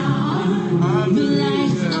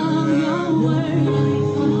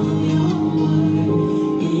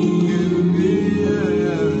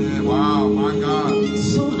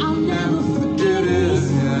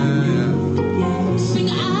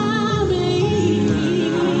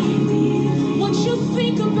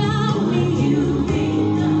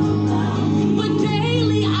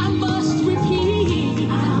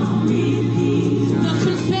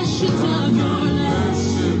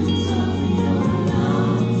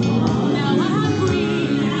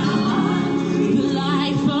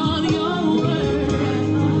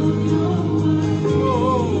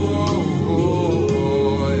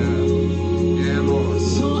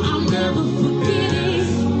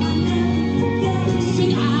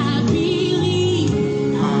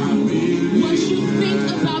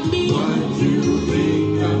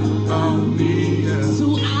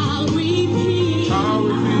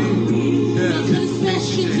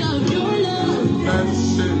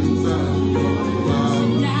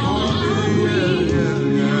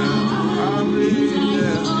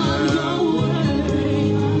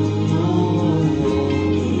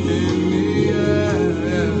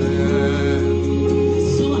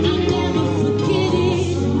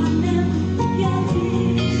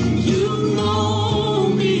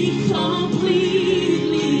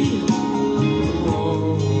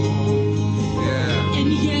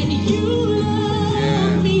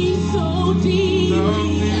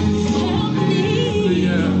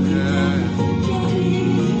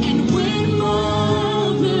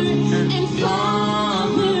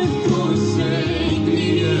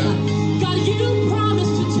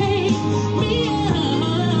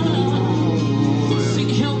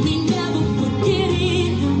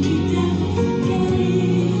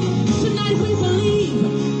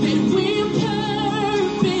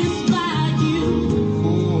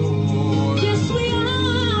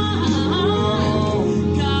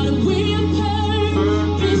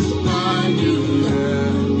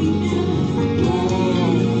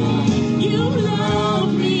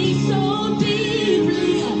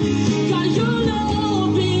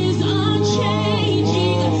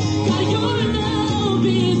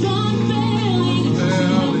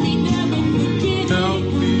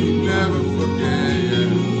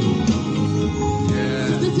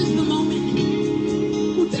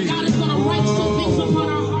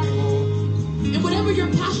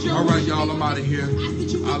 y'all. I'm out of here.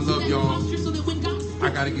 I love y'all. I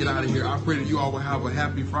got to get out of here. I pray that you all will have a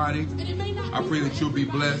happy Friday. I pray that you'll be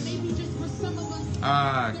blessed.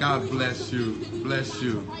 God bless you. Bless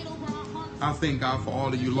you. I thank God for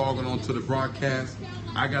all of you logging on to the broadcast.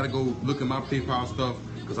 I got to go look at my PayPal stuff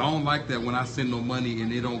because I don't like that when I send no money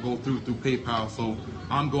and they don't go through PayPal. So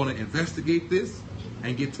I'm going to investigate this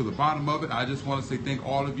and get to the bottom of it. I just want to say thank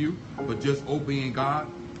all of you for just obeying God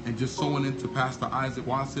and just sowing into Pastor Isaac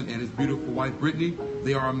Watson and his beautiful wife, Brittany.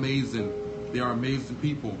 They are amazing. They are amazing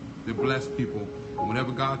people. They're blessed people. And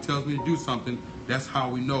whenever God tells me to do something, that's how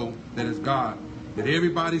we know that it's God. That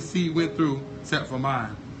everybody's seed went through except for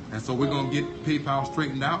mine. And so we're going to get PayPal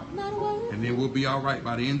straightened out, and then we'll be all right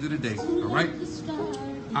by the end of the day. All right?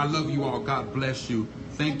 I love you all. God bless you.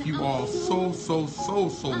 Thank you all so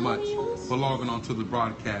much for logging on to the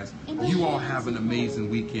broadcast. You all have an amazing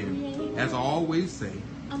weekend. As I always say,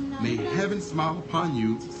 may heaven smile upon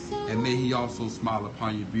you, and may he also smile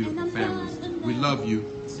upon your beautiful families. We love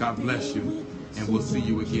you. God bless you. And we'll see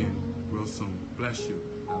you again real soon. Bless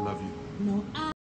you. I love you.